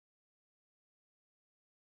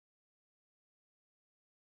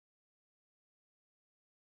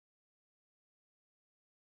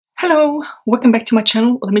Hello, welcome back to my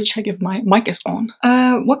channel. Let me check if my mic is on.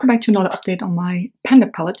 Welcome back to another update on my Panda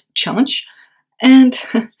palette challenge, and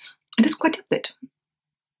it is quite the update.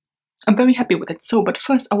 I'm very happy with it. But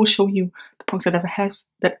first I will show you the products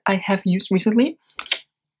that I have used recently.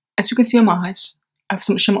 As you can see on my eyes, I have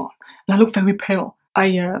some shimmer on, and I look very pale.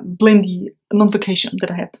 I blame the non-vacation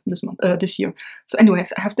that I had this year. So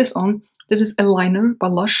anyways, I have this on. This is a liner by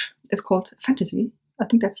Lush. It's called Fantasy. I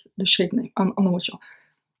think that's the shade name. I'm not sure.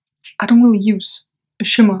 I don't really use a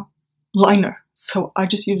shimmer liner, so I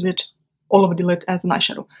just use it all over the lid as an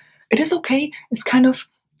eyeshadow. It is okay. It's kind of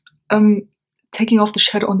taking off the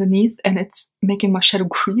shadow underneath, and it's making my shadow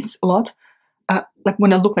crease a lot. Like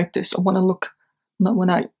when I look like this, or when I look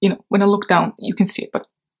down, you can see it, but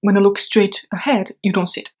when I look straight ahead, you don't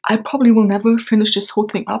see it. I probably will never finish this whole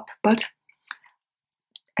thing up, but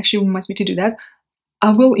actually reminds me to do that.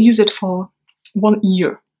 I will use it for 1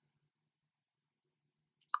 year.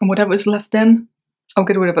 And whatever is left then, I'll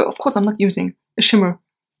get rid of it. Of course, I'm not using a shimmer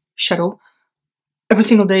shadow every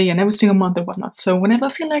single day and every single month and whatnot. So whenever I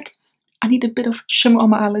feel like I need a bit of shimmer on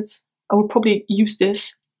my eyelids, I will probably use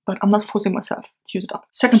this, but I'm not forcing myself to use it up.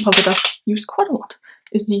 Second palette that I've used quite a lot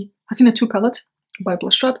is the Hasina 2 palette by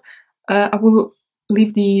Blush Drop. I will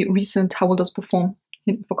leave the recent How Well Does Perform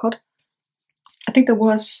in info card. I think there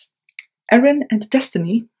was Erin and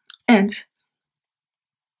Destiny, and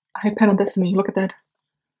I had pen on Destiny. Look at that.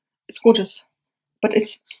 It's gorgeous, but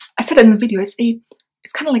I said it in the video, it's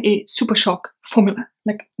kind of like a Super Shock formula.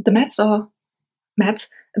 Like the mattes are matte,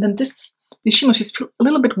 and then the shimmer shades feel a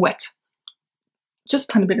little bit wet, just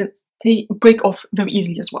a tiny bit. They break off very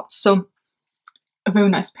easily as well. So a very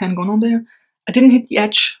nice pen going on there. I didn't hit the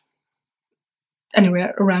edge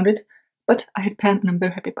anywhere around it, but I hit pen, and I'm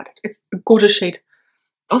very happy about it. It's a gorgeous shade.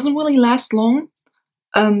 Doesn't really last long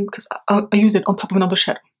because I use it on top of another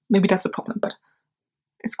shadow. Maybe that's the problem, but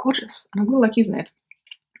it's gorgeous, and I really like using it.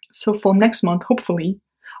 So for next month, hopefully,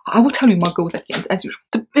 I will tell you my goals at the end, as usual.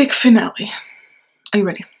 The big finale. Are you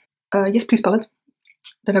ready? Yes Please palette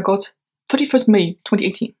that I got 31st May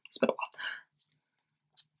 2018. It's been a while.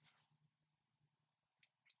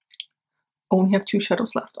 I only have 2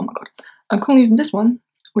 shadows left. Oh my god. I'm currently using this one,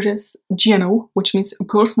 which is GNO, which means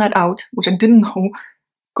Girls Night Out, which I didn't know.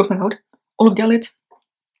 Girls Night Out. Olive Galette.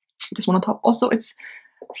 This one on top. Also, it's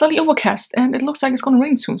slightly overcast, and it looks like it's gonna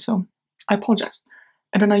rain soon, so I apologize.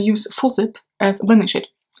 And then I use Full Zip as a blending shade.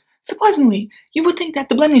 Surprisingly, you would think that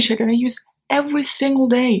the blending shade that I use every single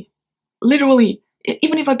day, literally,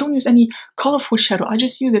 even if I don't use any colorful shadow, I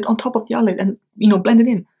just use it on top of the eyelid and, blend it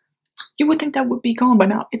in. You would think that would be gone by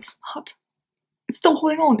now. It's not. It's still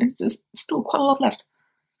holding on. It's still quite a lot left.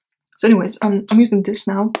 So anyways, I'm using this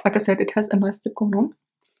now. Like I said, it has a nice tip going on.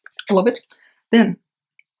 I love it. Then,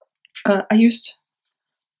 I used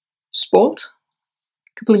Spoiled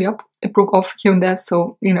completely up. It broke off here and there,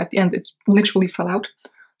 so at the end it literally fell out.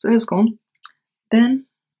 So that's gone. Then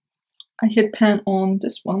I hit pan on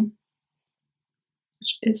this one,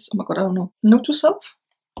 which is, oh my god, I don't know, Note to Self.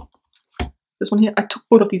 This one here, I took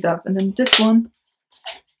both of these out, and then this one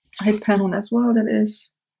I hit pan on as well. That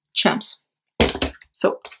is Champs.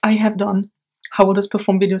 So I have done How Will This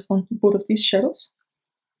Perform videos on both of these shadows,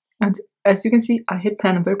 and as you can see, I hit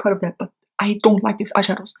pan. I'm very proud of that, but I don't like these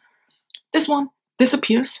eyeshadows. This one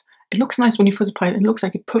disappears. It looks nice when you first apply it. It looks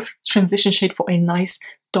like a perfect transition shade for a nice,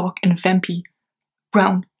 dark and vampy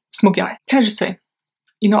brown smoky eye. Can I just say,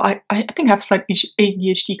 I think I have slight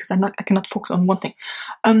ADHD because I cannot focus on one thing.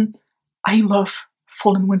 I love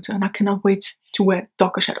fall and winter, and I cannot wait to wear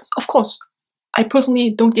darker shadows. Of course, I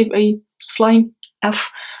personally don't give a flying F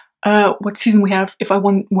what season we have. If I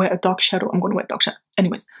want to wear a dark shadow, I'm going to wear a dark shadow.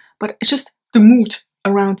 Anyways, but it's just the mood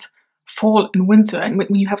around fall and winter, and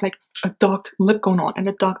when you have like a dark lip going on and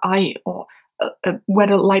a dark eye, or a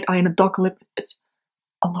wetter light eye and a dark lip,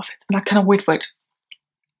 I love it, and I cannot wait for it.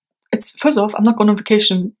 It's, first off, I'm not going on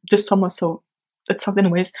vacation this summer, so that sucks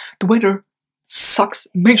anyways. The weather sucks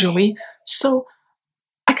majorly, so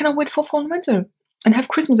I cannot wait for fall and winter and have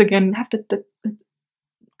Christmas again and have the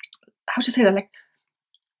how should I say that, like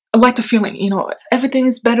a lighter feeling. Everything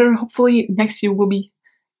is better. Hopefully next year will be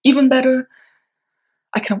even better.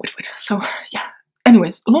 I cannot wait for it. So yeah.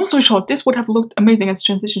 Anyways, long story short, this would have looked amazing as a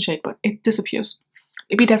transition shade, but it disappears.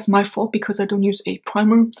 Maybe that's my fault because I don't use a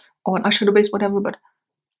primer or an eyeshadow base, whatever, but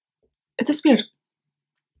it disappeared.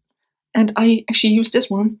 And I actually used this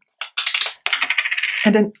one.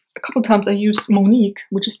 And then a couple times I used Monique,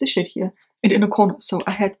 which is this shade here, in the inner corner. So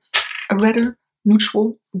I had a redder,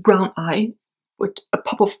 neutral brown eye with a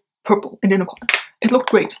pop of purple in the inner corner. It looked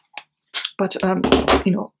great. But,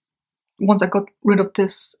 once I got rid of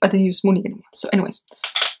this, I didn't use Monique anymore. So anyways,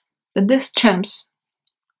 then this Champs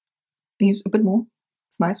use a bit more.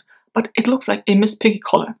 It's nice. But it looks like a Miss Piggy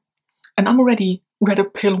color. And I'm already red or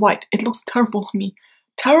pale white. It looks terrible on me.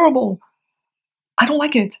 Terrible! I don't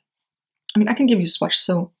like it. I mean, I can give you a swatch,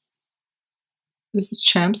 so... This is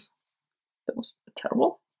Champs. That was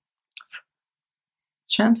terrible.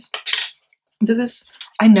 Champs. This is...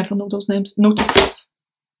 I never know those names. Note to self.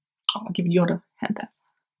 Oh, I'll give you the other hand there.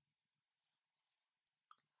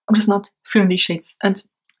 I'm just not feeling these shades. And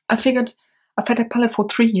I figured I've had a palette for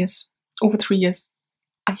 3 years. Over 3 years.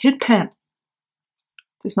 I hit pan.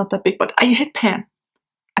 It's not that big, but I hit pan.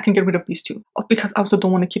 I can get rid of these two. Because I also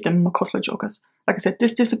don't want to keep them in my cosplay jokers. Like I said,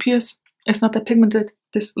 this disappears. It's not that pigmented.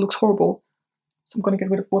 This looks horrible. So I'm going to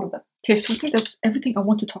get rid of both of them. Okay, so I think that's everything I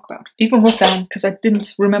want to talk about. I even wrote down, because I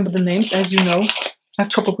didn't remember the names, as you know. I have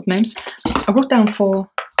trouble with names. I wrote down for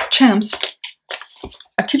Champs,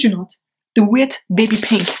 I kid you not, the weird baby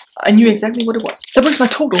pink. I knew exactly what it was. That brings my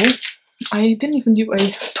total. I didn't even do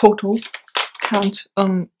a total count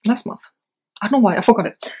last month. I don't know why, I forgot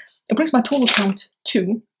it. It brings my total count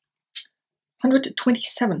to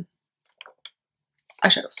 127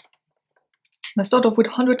 eyeshadows. And I started off with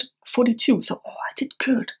 142, so I did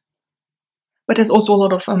good. But there's also a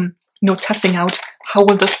lot of you know, testing out how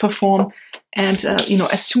will this perform, and you know,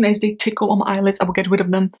 as soon as they tickle on my eyelids, I will get rid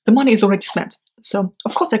of them. The money is already spent, so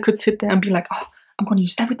of course I could sit there and be like, oh, I'm gonna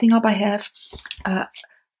use everything up I have,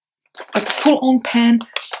 like full-on pan.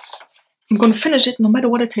 I'm gonna finish it no matter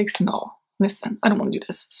what it takes. No, listen, I don't want to do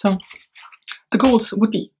this. So the goals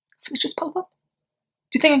would be finish this palette up.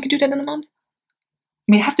 Do you think I could do that in a month?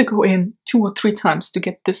 I mean, I have to go in 2 or 3 times to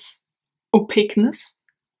get this opaqueness.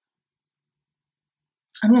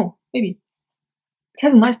 I don't know, maybe. It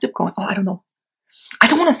has a nice dip going. Oh, I don't know. I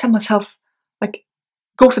don't want to set myself like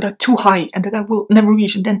goals that are too high and that I will never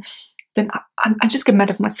reach, and then I just get mad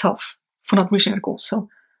at myself for not reaching that goal. So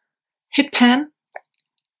hit pan,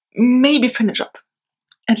 maybe finish up.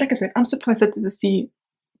 And like I said, I'm surprised that this is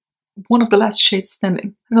one of the last shades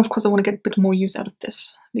standing. And of course I want to get a bit more use out of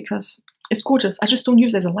this because it's gorgeous. I just don't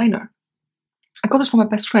use it as a liner. I got this from my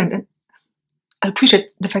best friend, and I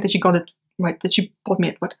appreciate the fact that she got it right, that she bought me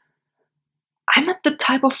it, but I'm not the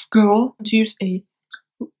type of girl to use a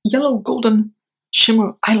yellow golden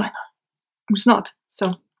shimmer eyeliner. I'm just not.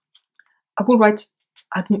 So I will write,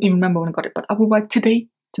 I don't even remember when I got it, but I will write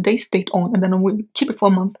today's date on, and then I will keep it for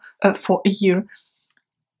a month, for a year.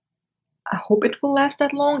 I hope it will last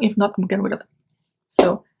that long. If not, I'm gonna get rid of it.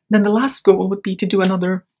 So then the last goal would be to do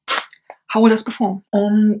another How Will This Perform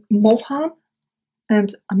on Mohan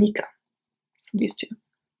and Anika. So these two.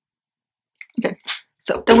 Okay,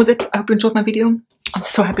 so that was it. I hope you enjoyed my video. I'm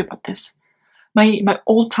so happy about this. My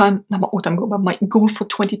all-time, not my all-time goal, but my goal for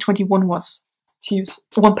 2021 was to use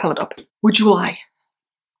one palette up. With July.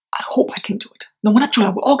 I hope I can do it. No, we're not July,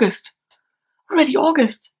 we're August. Already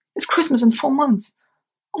August. It's Christmas in 4 months.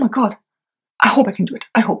 Oh my god. I hope I can do it.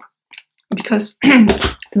 I hope. Because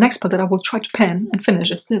the next palette that I will try to pan and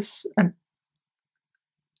finish is this. And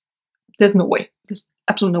there's no way. There's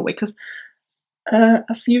absolutely no way. Because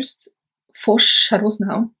I've used 4 shadows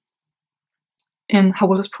now in How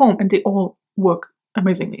Will This Perform, and they all work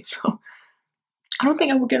amazingly. So I don't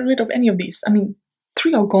think I will get rid of any of these. I mean,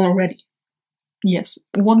 3 are gone already. Yes.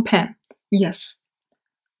 1 pan. Yes.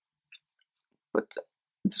 But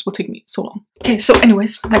this will take me so long. Okay, so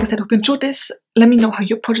anyways, like I said, hope you enjoyed this. Let me know how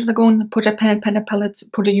your projects are going. Project pan, panda palette,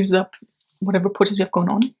 project used up, whatever projects we have going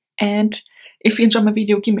on. And if you enjoyed my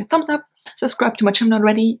video, give me a thumbs up, subscribe to my channel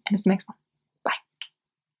already, and see you next one.